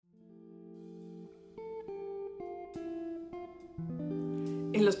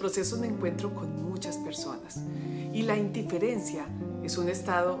En los procesos me encuentro con muchas personas y la indiferencia es un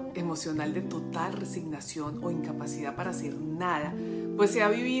estado emocional de total resignación o incapacidad para hacer nada, pues se ha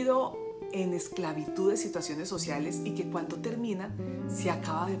vivido en esclavitud de situaciones sociales y que cuando termina se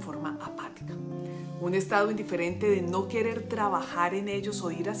acaba de forma apática. Un estado indiferente de no querer trabajar en ellos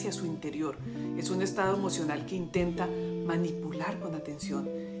o ir hacia su interior. Es un estado emocional que intenta manipular con atención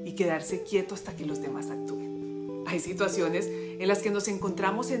y quedarse quieto hasta que los demás actúen. Hay situaciones en las que nos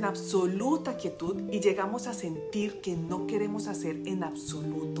encontramos en absoluta quietud y llegamos a sentir que no queremos hacer en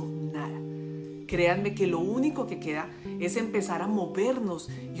absoluto nada. Créanme que lo único que queda es empezar a movernos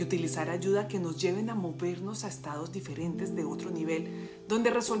y utilizar ayuda que nos lleven a movernos a estados diferentes de otro nivel, donde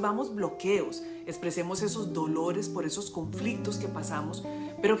resolvamos bloqueos, expresemos esos dolores por esos conflictos que pasamos,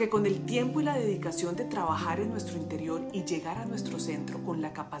 pero que con el tiempo y la dedicación de trabajar en nuestro interior y llegar a nuestro centro con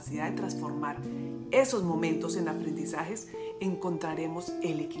la capacidad de transformar esos momentos en aprendizajes, encontraremos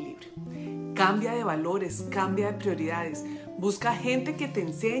el equilibrio. Cambia de valores, cambia de prioridades, busca gente que te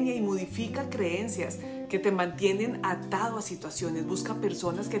enseñe y modifica creencias que te mantienen atado a situaciones, busca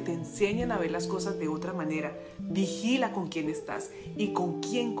personas que te enseñen a ver las cosas de otra manera, vigila con quién estás y con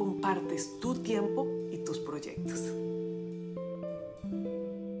quién compartes tu tiempo y tus proyectos.